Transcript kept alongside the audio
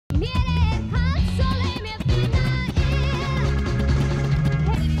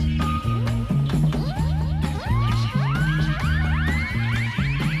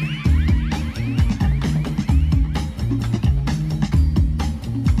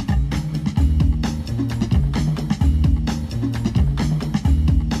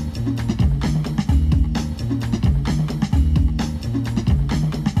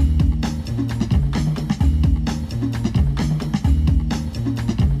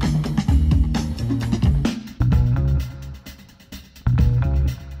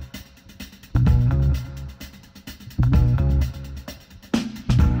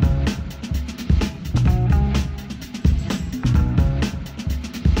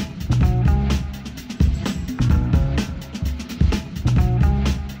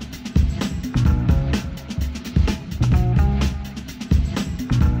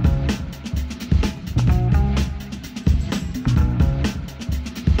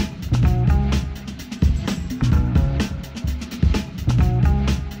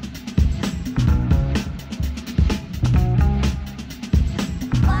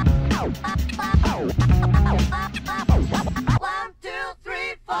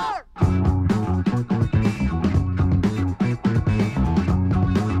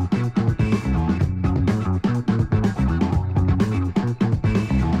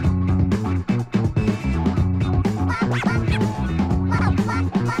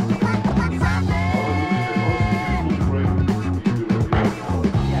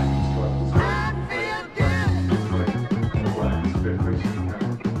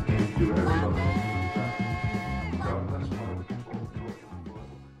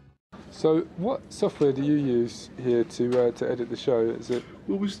So what software do you use here to edit the show? Is it?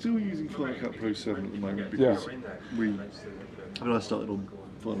 Well, we're still using Final Cut Pro 7 at the moment because I started on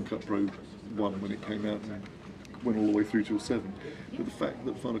Final Cut Pro 1 when it came out and went all the way through till 7. But the fact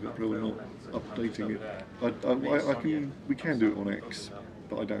that Final Cut Pro are not updating it, we can do it on X,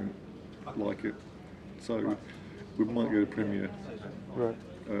 but I don't like it. So we might go to Premiere. Right.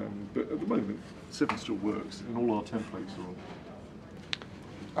 But at the moment, 7 still works and all our templates are on.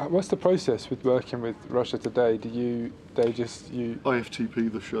 What's the process with working with Russia Today? They just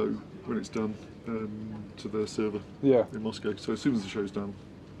IFTP the show when it's done to the server in Moscow. So as soon as the show's done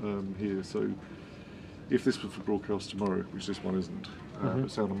here, so if this was for broadcast tomorrow, which this one isn't,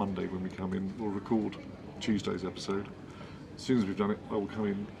 but say on a Monday when we come in, we'll record Tuesday's episode. As soon as we've done it, I will come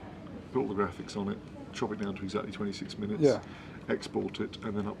in, put all the graphics on it, chop it down to exactly 26 minutes, export it,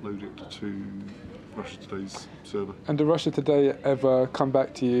 and then upload it to Russia Today's server. And did Russia Today ever come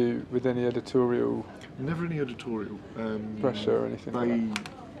back to you with any editorial? Never any editorial pressure or anything. They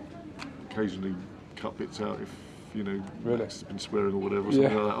occasionally cut bits out if Max has been swearing or whatever. Or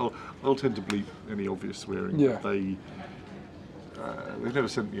something like that. I'll tend to bleep any obvious swearing. Yeah. But they've never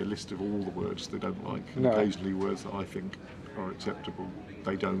sent me a list of all the words they don't like. And No. occasionally words that I think are acceptable,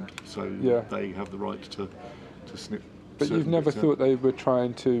 they don't. So they have the right to snip. But you've never thought they were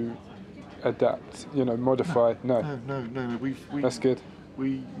trying to adapt, modify? No. No. That's good.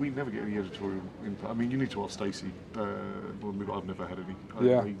 We never get any editorial input. I mean, you need to ask Stacy. I've never had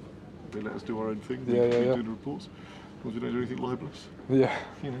any. They let us do our own thing. We do the reports. Because we don't do anything libelous. Yeah.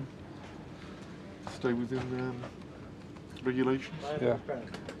 Stay within regulations. Yeah.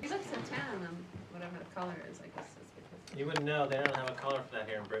 He looks so tan, whatever the color is. I guess it's because you wouldn't know. They don't have a color for that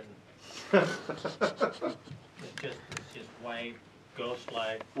here in Britain. It's just white, ghost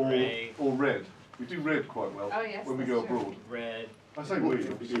light, grey. Or red. We do red quite well when we go abroad. Red. I say we.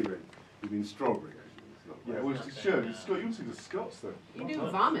 You mean strawberry? Yeah, well, it's sure. You wouldn't see the Scots though. you do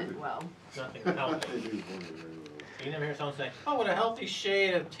vomit well. Nothing healthy. You never hear someone say, "Oh, what a healthy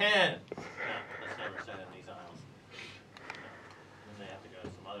shade of tan." No, that's never said in these isles. Then they have to go to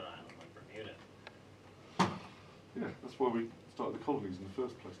some other island like Bermuda. Yeah, that's why we started the colonies in the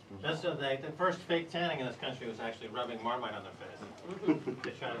first place. That's the first fake tanning in this country was actually rubbing Marmite on their face.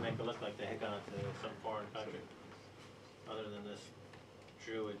 They try to make it look like they had gone to some foreign country. Other than this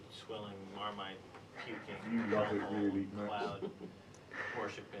druid swilling Marmite, puking, you love it really, cloud,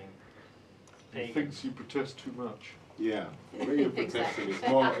 worshipping. He thinks you protest too much. Yeah, really protesting. It's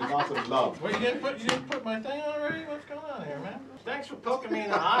not of love. Well, you didn't put my thing on already? What's going on here, man? Thanks for poking me in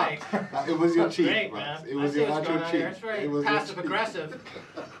the eye. It was your cheek, Great, man. It was your actual cheek. It's very passive aggressive.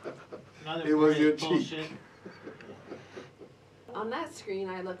 It was your cheek. Bullshit. On that screen,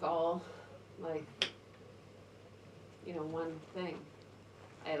 I look all like, one thing.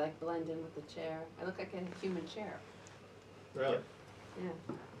 I blend in with the chair. I look like a human chair. Really? Yeah.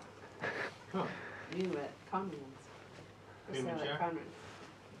 Huh. You at Conrad's. Human chair? Conrad.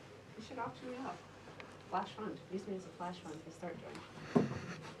 You should auction me up. Flash fund. Use me as a flash fund for Startjoin.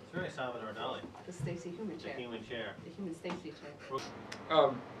 It's Salvador Dali. The Stacy human chair. The human chair. The human Stacy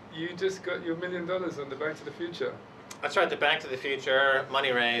chair. You just got your $1 million on the Bank to the Future. That's right, the Back to the Future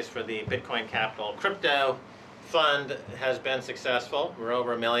money raise for the Bitcoin Capital Crypto Fund has been successful. We're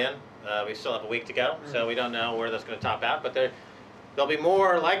over $1 million. We still have a week to go, so we don't know where that's going to top out, but there'll be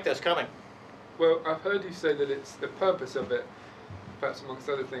more like this coming. Well, I've heard you say that it's the purpose of it, perhaps amongst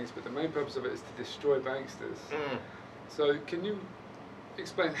other things, but the main purpose of it is to destroy banksters. So can you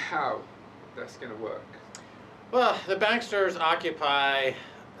explain how that's going to work? Well, the banksters occupy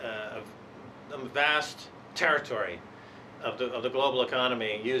a vast territory of the global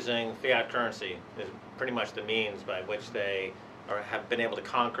economy using fiat currency is pretty much the means by which they have been able to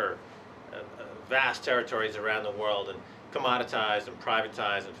conquer vast territories around the world and commoditize and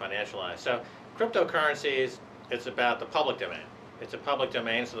privatize and financialize. So cryptocurrencies, it's about the public domain. It's a public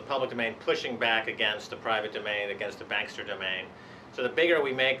domain, so the public domain pushing back against the private domain, against the bankster domain. So the bigger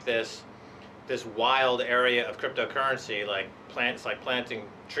we make this wild area of cryptocurrency, like planting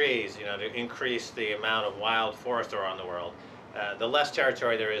trees, to increase the amount of wild forest there are in the world, the less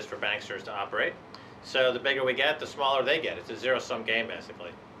territory there is for banksters to operate. So the bigger we get, the smaller they get. It's a zero-sum game,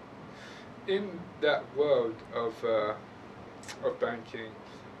 basically. In that world of banking,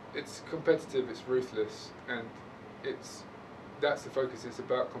 it's competitive, it's ruthless, and that's the focus. It's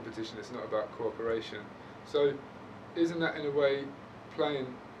about competition. It's not about cooperation. So, isn't that in a way playing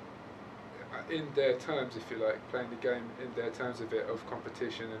in their terms, if you like, playing the game in their terms of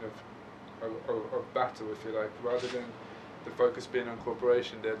competition and of battle, if you like, rather than the focus being on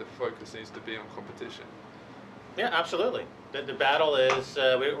cooperation? There, the focus needs to be on competition. Yeah, absolutely. The battle is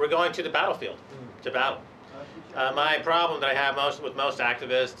we're going to the battlefield to battle. My problem that I have with most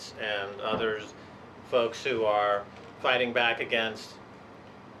activists and others, folks who are fighting back against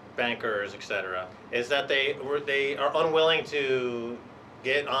bankers, etc., is that they are unwilling to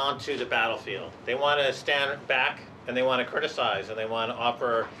get onto the battlefield. They want to stand back and they want to criticize and they want to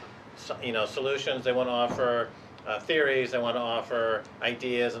offer, solutions. They want to offer theories. They want to offer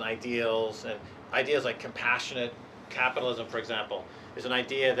ideas and ideals, and ideas like compassionate capitalism, for example, is an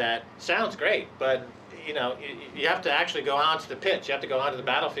idea that sounds great, but you have to actually go onto the pitch. You have to go onto the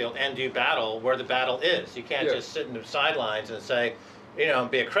battlefield and do battle where the battle is. You can't just sit in the sidelines and say, be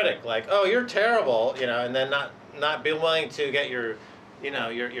a critic, like, oh, you're terrible, and then not be willing to get your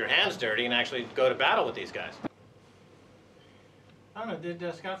hands dirty and actually go to battle with these guys. I don't know,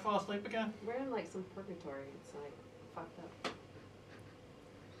 did Scott fall asleep again? We're in like some purgatory. It's like fucked up.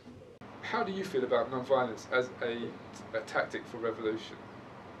 How do you feel about non-violence as a tactic for revolution?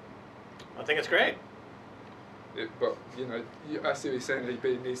 I think it's great. But I see what you're saying.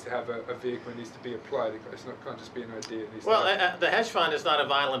 It needs to have a vehicle. It needs to be applied. Can't just be an idea. The hedge fund is not a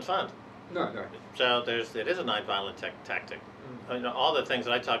violent fund. No. So it is a non-violent tactic. All the things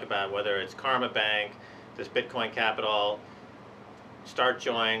that I talk about, whether it's Karma Bank, this Bitcoin Capital,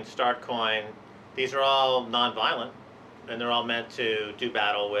 Startjoin, Startcoin, these are all non-violent, and they're all meant to do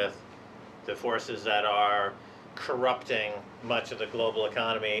battle with the forces that are corrupting much of the global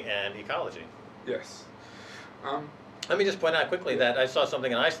economy and ecology. Yes. Let me just point out quickly that I saw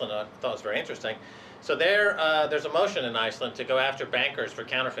something in Iceland I thought was very interesting. So there's a motion in Iceland to go after bankers for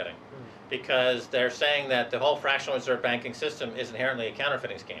counterfeiting, because they're saying that the whole fractional reserve banking system is inherently a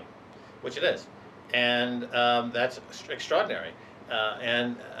counterfeiting scheme, which it is. And that's extraordinary.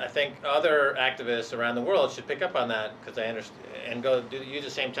 And I think other activists around the world should pick up on that, because they understand, and use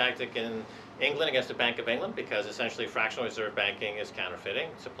the same tactic in England against the Bank of England, because essentially fractional reserve banking is counterfeiting,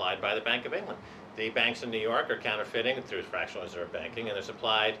 supplied by the Bank of England. The banks in New York are counterfeiting through fractional reserve banking, and they're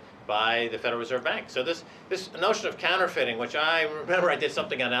supplied by the Federal Reserve Bank. So this notion of counterfeiting, which I remember I did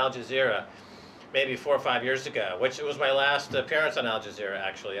something on Al Jazeera maybe 4 or 5 years ago, which was my last appearance on Al Jazeera,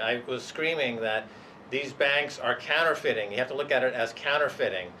 actually. I was screaming that these banks are counterfeiting. You have to look at it as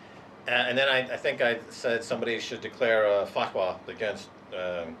counterfeiting. And then I think I said somebody should declare a fatwa against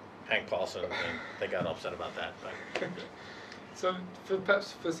Hank Paulson, and they got upset about that. But. So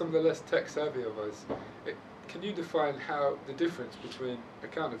perhaps for some of the less tech-savvy of us, can you define the difference between a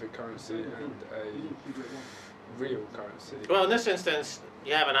counterfeit currency and a real currency? Well, in this instance,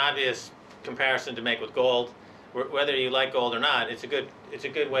 you have an obvious comparison to make with gold. Whether you like gold or not, it's a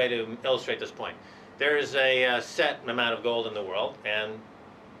good way to illustrate this point. There is a set amount of gold in the world, and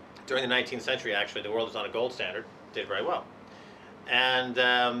during the 19th century, actually, the world was on a gold standard, did very well. And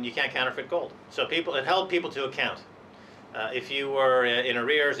you can't counterfeit gold. So it held people to account. If you were in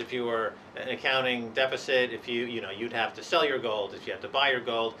arrears, if you were an accounting deficit, if you'd have to sell your gold, if you have to buy your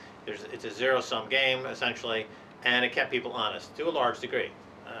gold, it's a zero-sum game, essentially, and it kept people honest to a large degree.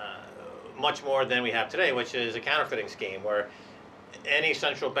 Much more than we have today, which is a counterfeiting scheme, where any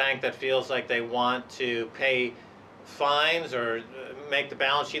central bank that feels like they want to pay fines or make the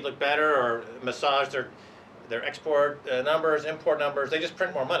balance sheet look better or massage their export numbers, import numbers, they just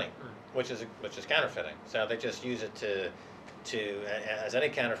print more money, which is counterfeiting. So they just use it to as any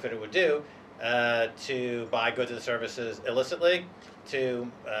counterfeiter would do, to buy goods and services illicitly,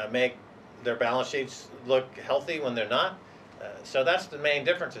 to make their balance sheets look healthy when they're not. So that's the main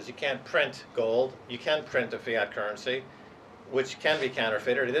difference. Is you can't print gold. You can print a fiat currency, which can be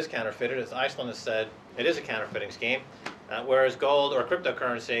counterfeited. It is counterfeited. As Iceland has said, it is a counterfeiting scheme. Whereas gold or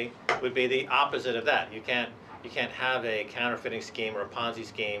cryptocurrency would be the opposite of that. You can't have a counterfeiting scheme or a Ponzi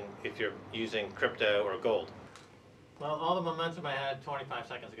scheme if you're using crypto or gold. Well, all the momentum I had 25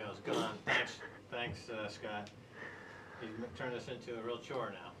 seconds ago is gone. Thanks, Scott. You've turned this into a real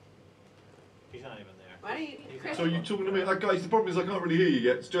chore now. He's not even there. Why don't you, Chris? So you're talking to me, guys, the problem is I can't really hear you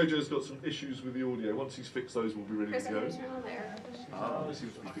yet. JoJo's got some issues with the audio. Once he's fixed those, we'll be ready Chris, to I'm go. going to turn on the air conditioner. He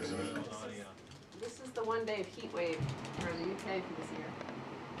seems to be fixing it. This is the 1 day of heat wave for the UK for this year.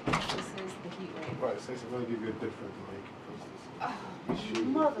 This is the heat wave. Right, so I'm going to give you a different link.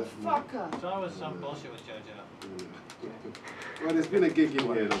 Motherfucker! So I was some bullshit with JoJo. Well, there's been a gig in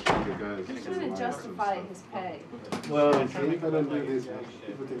here, don't think, guys. He's trying to justify his pay. Well, see, if I don't do this,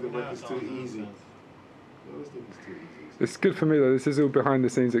 people think the work is too easy. I always think it's too easy. It's good for me though. This is all behind the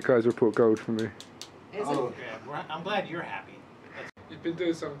scenes at Keiser Report Gold for me. Is Oh. it? Yeah, I'm glad you're happy. You've been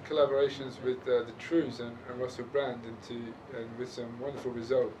doing some collaborations with the Trues and Russell Brand and with some wonderful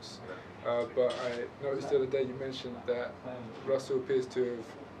results. But I noticed the other day you mentioned that Russell appears to have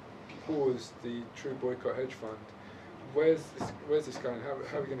paused the True Boycott Hedge Fund. Where's this guy? And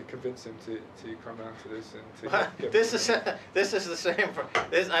how are we going to convince him to come out to this and to get This is the same.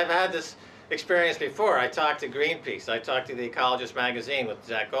 I've had this experience before. I talked to Greenpeace. I talked to the Ecologist magazine with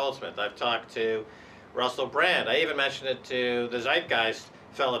Zach Goldsmith. I've talked to Russell Brand. I even mentioned it to the Zeitgeist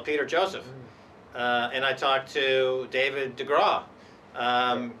fellow Peter Joseph. And I talked to David DeGraw.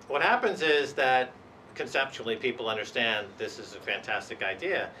 What happens is that conceptually people understand this is a fantastic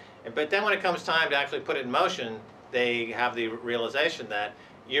idea. But then when it comes time to actually put it in motion, they have the realization that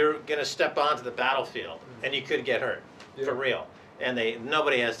you're going to step onto the battlefield and you could get hurt for real. And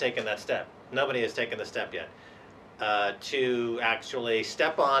nobody has taken that step. Nobody has taken the step yet to actually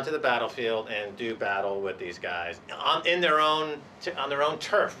step onto the battlefield and do battle with these guys on their own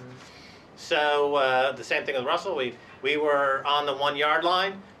turf. So the same thing with Russell. We were on the 1 yard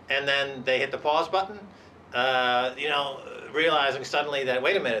line, and then they hit the pause button. Realizing suddenly that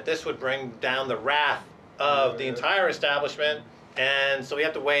wait a minute, this would bring down the wrath of the entire establishment, and so we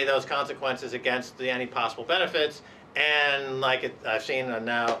have to weigh those consequences against any possible benefits. And I've seen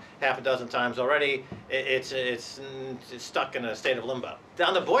now half a dozen times already, it's stuck in a state of limbo.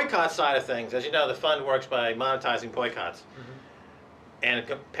 On the boycott side of things, as you know, the fund works by monetizing boycotts and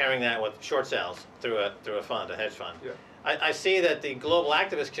comparing that with short sales through a fund, a hedge fund. Yeah. I see that the global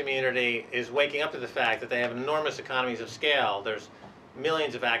activist community is waking up to the fact that they have enormous economies of scale. There's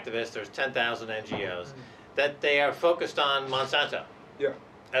millions of activists, there's 10,000 NGOs, that they are focused on Monsanto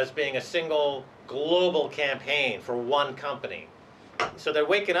as being a single global campaign for one company. So they're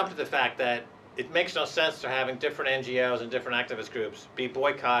waking up to the fact that it makes no sense to having different NGOs and different activist groups be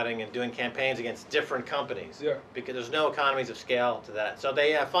boycotting and doing campaigns against different companies. Because there's no economies of scale to that. So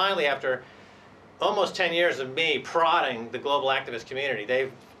they finally, after almost 10 years of me prodding the global activist community,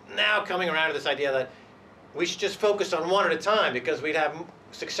 they've now coming around to this idea that we should just focus on one at a time because we'd have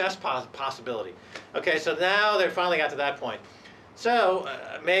success possibility. Okay, so now they finally got to that point. So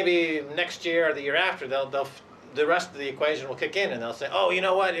maybe next year or the year after, the rest of the equation will kick in and they'll say, oh, you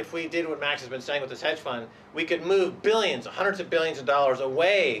know what, if we did what Max has been saying with this hedge fund, we could move billions, hundreds of billions of dollars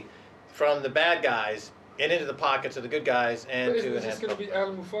away from the bad guys and into the pockets of the good guys and but to it's just going to be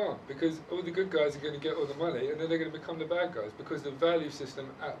Animal Farm, because all the good guys are going to get all the money and then they're going to become the bad guys because the value system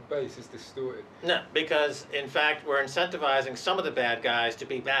at base is distorted. No, because in fact we're incentivizing some of the bad guys to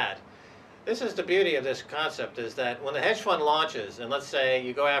be bad. This is the beauty of this concept, is that when the hedge fund launches, and let's say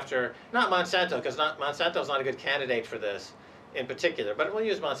you go after, not Monsanto, because Monsanto's not a good candidate for this in particular, but we'll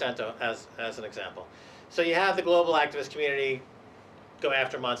use Monsanto as an example. So you have the global activist community go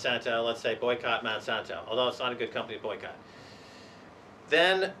after Monsanto, let's say boycott Monsanto, although it's not a good company to boycott.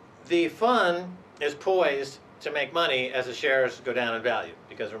 Then the fund is poised to make money as the shares go down in value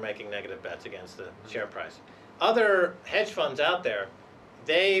because we're making negative bets against the share price. Other hedge funds out there,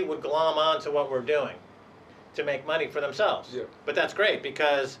 they would glom on to what we're doing to make money for themselves. Yeah. But that's great,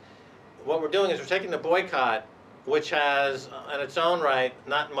 because what we're doing is we're taking the boycott, which has in its own right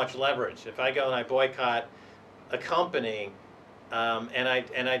not much leverage. If I go and I boycott a company and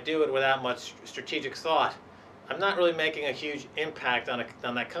I do it without much strategic thought, I'm not really making a huge impact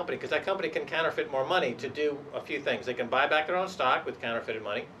on that company, because that company can counterfeit more money to do a few things. They can buy back their own stock with counterfeited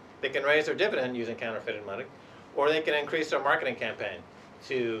money. They can raise their dividend using counterfeited money, or they can increase their marketing campaign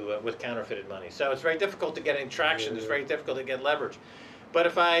with counterfeited money. So it's very difficult to get any traction. It's very difficult to get leverage. But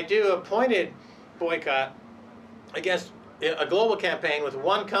if I do a pointed boycott against a global campaign with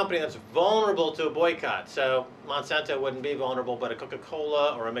one company that's vulnerable to a boycott, so Monsanto wouldn't be vulnerable, but a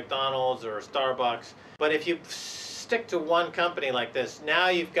Coca-Cola or a McDonald's or a Starbucks. But if you stick to one company like this, now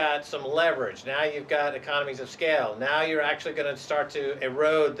you've got some leverage. Now you've got economies of scale. Now you're actually going to start to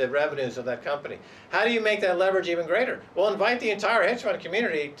erode the revenues of that company. How do you make that leverage even greater? Well, invite the entire hedge fund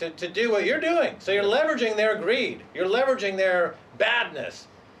community to do what you're doing. So you're leveraging their greed. You're leveraging their badness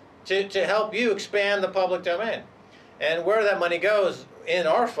to help you expand the public domain. And where that money goes in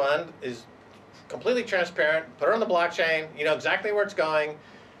our fund is completely transparent. Put it on the blockchain. You know exactly where it's going.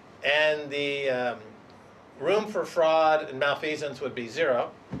 And the room for fraud and malfeasance would be zero.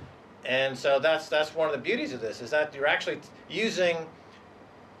 And so that's one of the beauties of this, is that you're actually using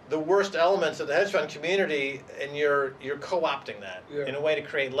the worst elements of the hedge fund community, and you're co-opting that in a way to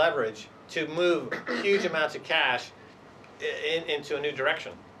create leverage to move huge amounts of cash into a new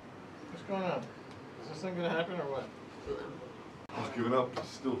direction. What's going on? Is this thing going to happen or what? I've given up. He's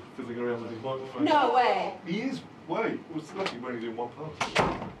still fiddling around with his microphone. No way. He is. Wait. What's lucky when he's doing one part?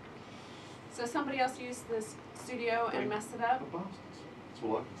 So somebody else used this studio and messed it up? The bastards. That's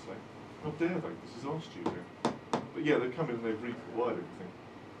all I can say. How dare they? This is our studio. But yeah, they've come in and they've rewired everything.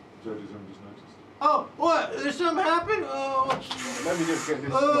 Judges haven't just noticed. Oh, what? There's something happened? Oh. Let me just get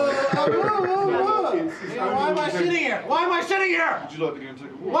this. Why am I sitting here? Why am I sitting here? Would you like to go and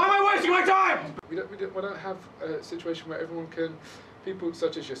take a walk? Why am I wasting my time? We don't have a situation where everyone can, people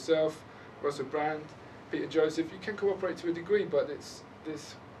such as yourself, Russell Brand, Peter Joseph, you can cooperate to a degree, but it's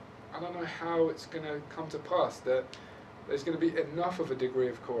this. I don't know how it's going to come to pass that there's going to be enough of a degree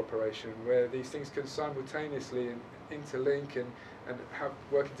of cooperation where these things can simultaneously interlink and have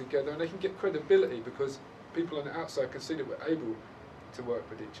working together, and they can get credibility because people on the outside can see that we're able to work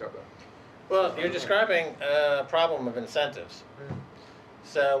with each other. Well, you're describing a problem of incentives.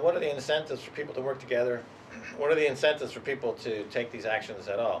 So what are the incentives for people to work together? What are the incentives for people to take these actions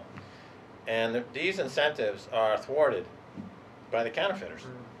at all? And these incentives are thwarted by the counterfeiters.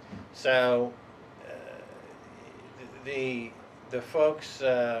 So the folks,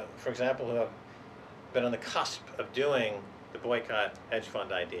 for example, who have been on the cusp of doing the boycott hedge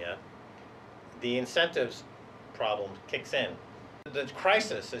fund idea, the incentives problem kicks in. The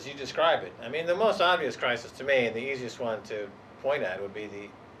crisis, as you describe it, I mean, the most obvious crisis to me, and the easiest one to point at, would be the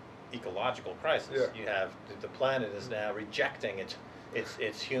ecological crisis. Yeah. You have the planet is now rejecting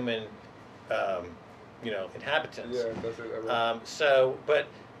its human, inhabitants. Yeah, that's it. So, but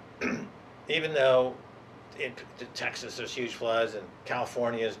even though in Texas there's huge floods and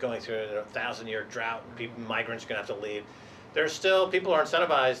California is going through a 1,000-year drought, and migrants are going to have to leave, there's still, people are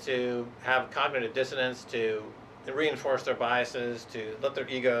incentivized to have cognitive dissonance, to reinforce their biases, to let their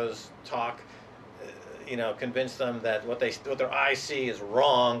egos talk, convince them that what their eyes see is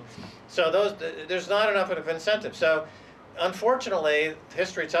wrong. So there's not enough of an incentive. So unfortunately,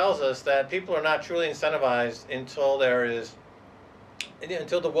 history tells us that people are not truly incentivized until the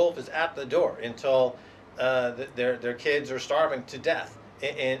wolf is at the door, until their kids are starving to death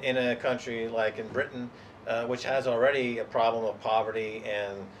in a country like in Britain, which has already a problem of poverty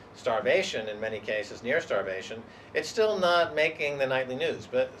and starvation, in many cases near starvation. It's still not making the nightly news.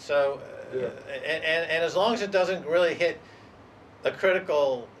 But so, and as long as it doesn't really hit a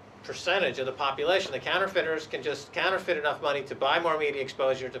critical percentage of the population, the counterfeiters can just counterfeit enough money to buy more media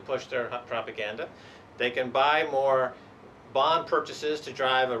exposure to push their propaganda. They can buy more bond purchases to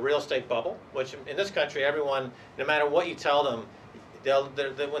drive a real estate bubble, which in this country, everyone, no matter what you tell them,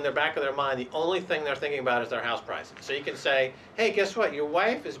 when they're back of their mind, the only thing they're thinking about is their house price. So you can say, hey, guess what? Your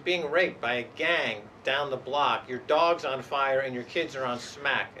wife is being raped by a gang down the block, your dog's on fire, and your kids are on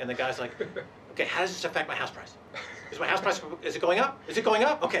smack. And the guy's like, okay, how does this affect my house price? Is my house price, is it going up? Is it going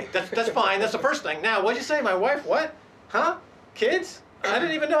up? Okay, that's fine. That's the first thing. Now, what'd you say? My wife, what? Huh? Kids? I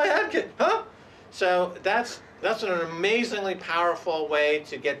didn't even know I had kids. Huh? So that's an amazingly powerful way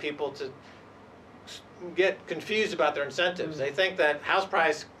to get people to get confused about their incentives. They think that house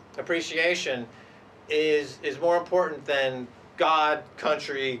price appreciation is more important than God,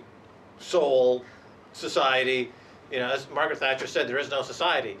 country, soul, society. As Margaret Thatcher said, there is no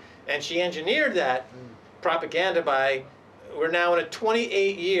society. And she engineered that propaganda by, we're now in a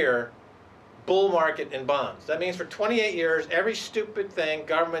 28-year bull market in bonds. That means for 28 years, every stupid thing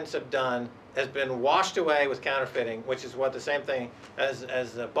governments have done has been washed away with counterfeiting, which is what the same thing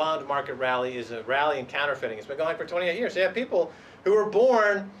as the bond market rally is, a rally in counterfeiting. It's been going for 28 years. So you have people who were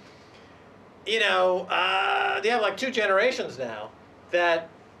born, you know, they have like 2 generations now that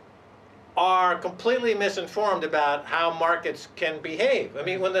are completely misinformed about how markets can behave. I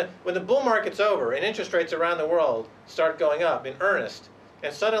mean, when the bull market's over and interest rates around the world start going up in earnest,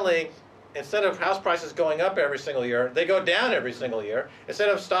 and suddenly, instead of house prices going up every single year, they go down every single year. Instead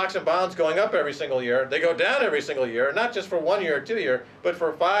of stocks and bonds going up every single year, they go down every single year, not just for 1 year or 2 years, but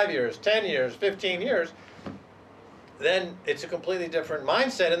for 5 years, 10 years, 15 years. Then it's a completely different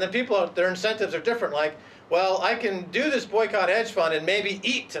mindset, and then people, their incentives are different. Like, well, I can do this boycott hedge fund and maybe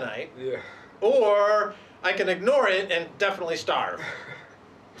eat tonight, or I can ignore it and definitely starve.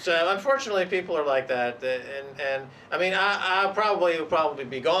 So unfortunately, people are like that, and I mean, I'll probably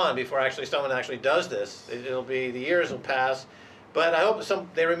be gone before actually someone actually does this. It'll be, the years will pass, but I hope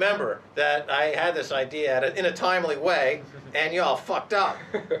they remember that I had this idea in a timely way, and y'all fucked up.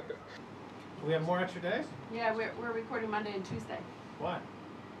 Do we have more extra days? Yeah, we're recording Monday and Tuesday. Why?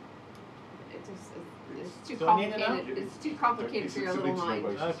 It's too So I need to know? complicated. It's too complicated for your little mind.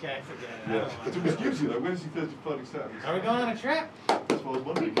 Okay, forget it. I Yeah. don't want It's to. a excuse, you know, Wednesday, Thursday, Friday, Saturday. Are we going on a trip? That's what I was We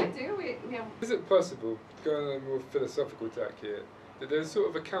wondering. could do. We have. Is it possible, going on a more philosophical tack here, that there's sort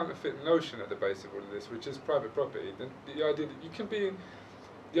of a counterfeit notion at the base of all of this, which is private property? The idea that you can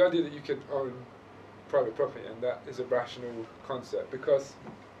the idea that you can own private property, and that is a rational concept, because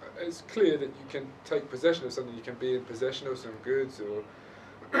it's clear that you can take possession of something, you can be in possession of some goods or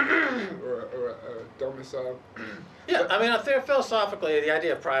a domicile. Yeah, I mean, philosophically, the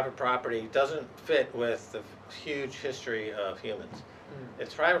idea of private property doesn't fit with the huge history of humans.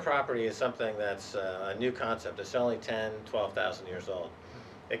 It's private property is something that's a new concept. It's only 10, 12,000 years old.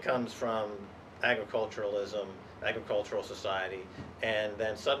 It comes from agriculturalism, agricultural society, and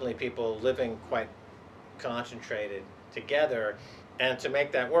then suddenly people living quite concentrated together, and to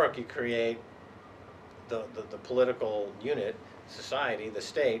make that work, you create the political unit, society, the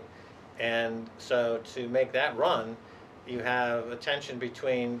state, and so to make that run, you have a tension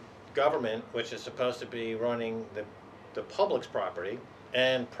between government, which is supposed to be running the public's property,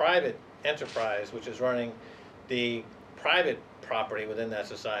 and private enterprise, which is running the private property within that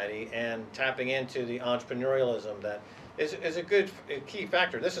society, and tapping into the entrepreneurialism that is a key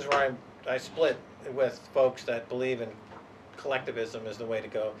factor. This is where I split with folks that believe in collectivism is the way to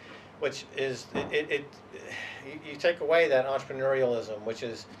go, which is you take away that entrepreneurialism, which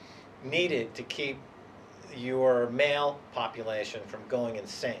is needed to keep your male population from going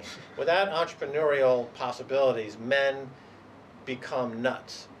insane. Without entrepreneurial possibilities, men become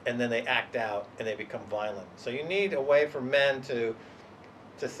nuts, and then they act out and they become violent. So you need a way for men to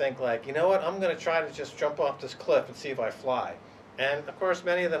think like, you know what, I'm going to try to just jump off this cliff and see if I fly. And of course,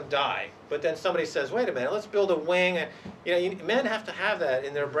 many of them die. But then somebody says, wait a minute, let's build a wing. And, men have to have that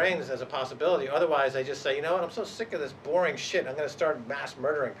in their brains as a possibility. Otherwise, they just say, you know what, I'm so sick of this boring shit. I'm going to start mass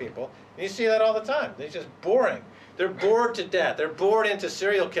murdering people. And you see that all the time. They're just boring. They're bored to death. They're bored into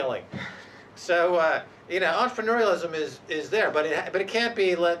serial killing. So, entrepreneurialism is there, but it can't be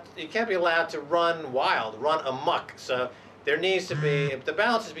you can't be allowed to run wild, run amok. So there needs to be, the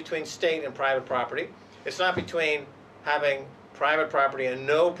balance is between state and private property. It's not between having private property and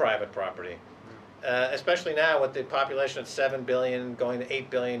no private property. Especially now with the population of 7 billion, going to 8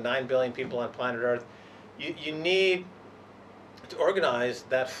 billion, 9 billion people on planet Earth, you need to organize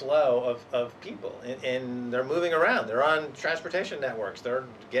that flow of people. And they're moving around. They're on transportation networks. They're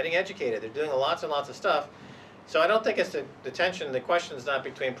getting educated. They're doing lots and lots of stuff. So I don't think it's the tension. The question is not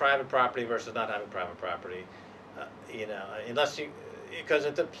between private property versus not having private property. Because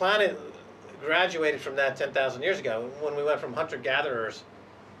the planet graduated from that 10,000 years ago when we went from hunter-gatherers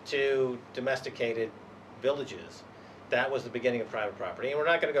to domesticated villages. That was the beginning of private property. And we're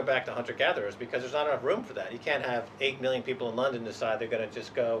not going to go back to hunter-gatherers because there's not enough room for that. You can't have 8 million people in London decide they're going to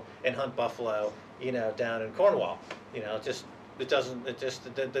just go and hunt buffalo, down in Cornwall. The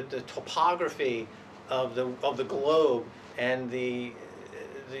topography of the globe and the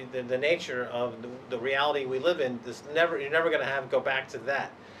nature of the reality we live in, you're never going to go back to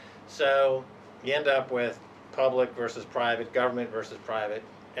that. So you end up with public versus private, government versus private,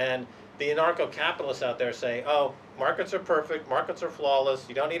 and the anarcho-capitalists out there say, oh, markets are perfect, markets are flawless,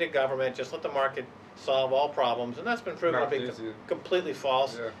 you don't need a government, just let the market solve all problems, and that's been proven to be completely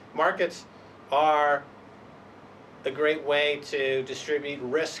false. Yeah. Markets are a great way to distribute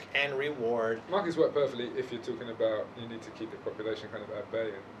risk and reward. Markets work perfectly if you're talking about you need to keep the population kind of at bay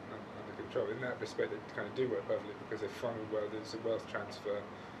and under control. In that respect, they kind of do work perfectly because they funnel well, there's a wealth transfer.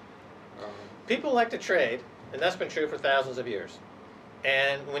 People like to trade, and that's been true for thousands of years.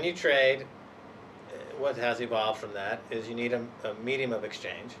 And when you trade, what has evolved from that is you need a medium of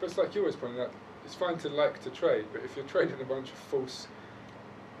exchange. But it's like you always pointed out, it's fine to like to trade, but if you're trading a bunch of false,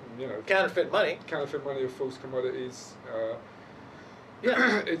 Counterfeit money. Counterfeit money or false commodities,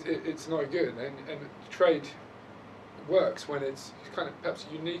 Yeah. it's not good. And trade works when it's kind of perhaps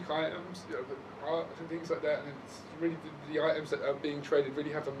unique items, art and things like that, and it's really the items that are being traded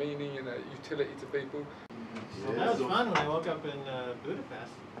really have a meaning and a utility to people. Well, that was fun when I woke up in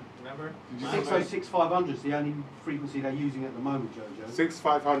Budapest. Remember? 606-500 is the only frequency they're using at the moment, Jojo.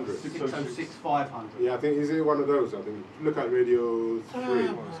 6500. 606-500. Yeah, I think is it one of those? I think look at radio 3.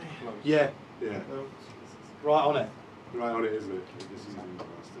 Yeah. Yeah, Right on it. right on it, isn't it? This is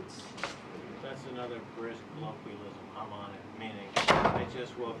bastards. That's another brisk colloquialism. I'm on it, meaning I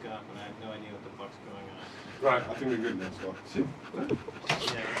just woke up and I have no idea what the fuck's going on. Right, I think we're good now, Scott.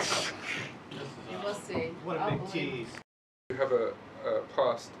 Yeah. You will see. What a I'll big believe. tease. You have a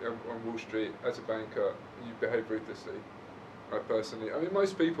past on Wall Street as a banker, you behave ruthlessly. I personally, I mean,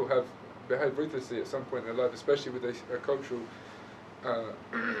 most people have behaved ruthlessly at some point in their life, especially with a cultural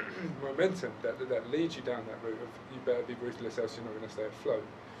momentum that leads you down that route of you better be ruthless, else you're not going to stay afloat.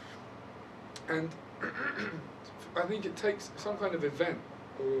 And I think it takes some kind of event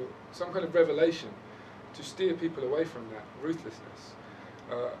or some kind of revelation to steer people away from that ruthlessness.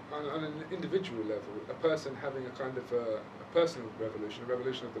 On an individual level, a person having a kind of a personal revolution, a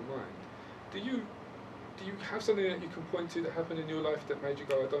revolution of the mind. Do you have something that you can point to that happened in your life that made you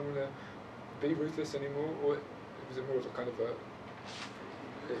go, I don't want to be ruthless anymore, or was it more of a kind of a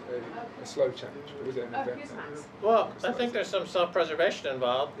slow change, or was it an event? Here's Max. Well, I think there's some self-preservation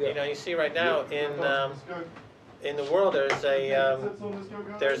involved. Yeah. You see right now in the world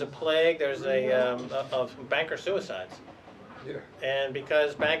there's a plague, there's of banker suicides. Yeah. And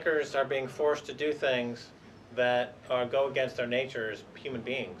because bankers are being forced to do things that go against their nature as human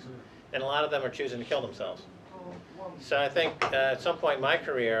beings, and a lot of them are choosing to kill themselves. So I think at some point in my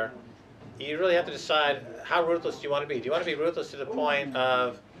career, you really have to decide how ruthless do you want to be. Do you want to be ruthless to the point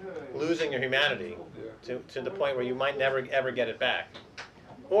of losing your humanity, to the point where you might never ever get it back?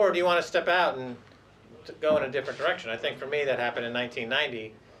 Or do you want to step out and go in a different direction? I think for me that happened in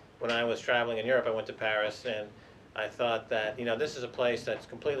 1990 when I was traveling in Europe. I went to Paris and I thought that, this is a place that's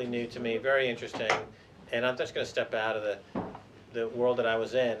completely new to me, very interesting, and I'm just going to step out of the world that I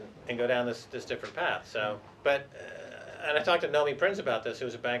was in and go down this different path. So, and I talked to Naomi Prinz about this, who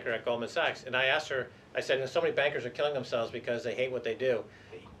was a banker at Goldman Sachs, and I asked her, I said, so many bankers are killing themselves because they hate what they do.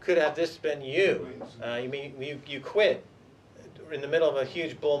 Could have this been you? You quit in the middle of a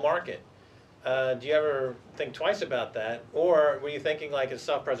huge bull market. Do you ever think twice about that? Or were you thinking like it's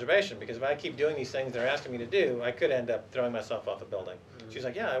self-preservation? Because if I keep doing these things they're asking me to do, I could end up throwing myself off a building. She's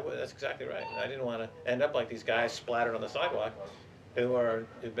like, yeah, that's exactly right. I didn't want to end up like these guys splattered on the sidewalk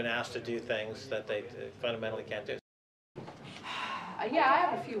who've been asked to do things that they fundamentally can't do. Yeah, I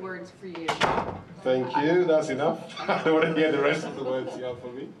have a few words for you. Thank you, that's enough. I don't want to hear the rest of the words you have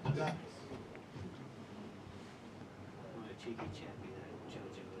for me. What a cheeky chappy that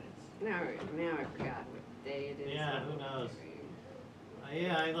Jojo is. Now I forgot what day it is. Yeah, who knows?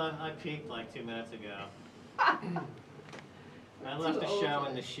 I peeked like 2 minutes ago. I left the show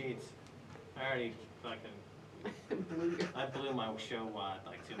in the sheets. I already I blew my show wad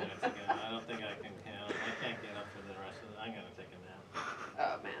like 2 minutes ago. I don't think I can't get up for the rest of it. I'm gonna take a nap.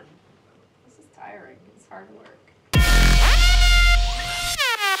 Oh man, this is tiring. It's hard work.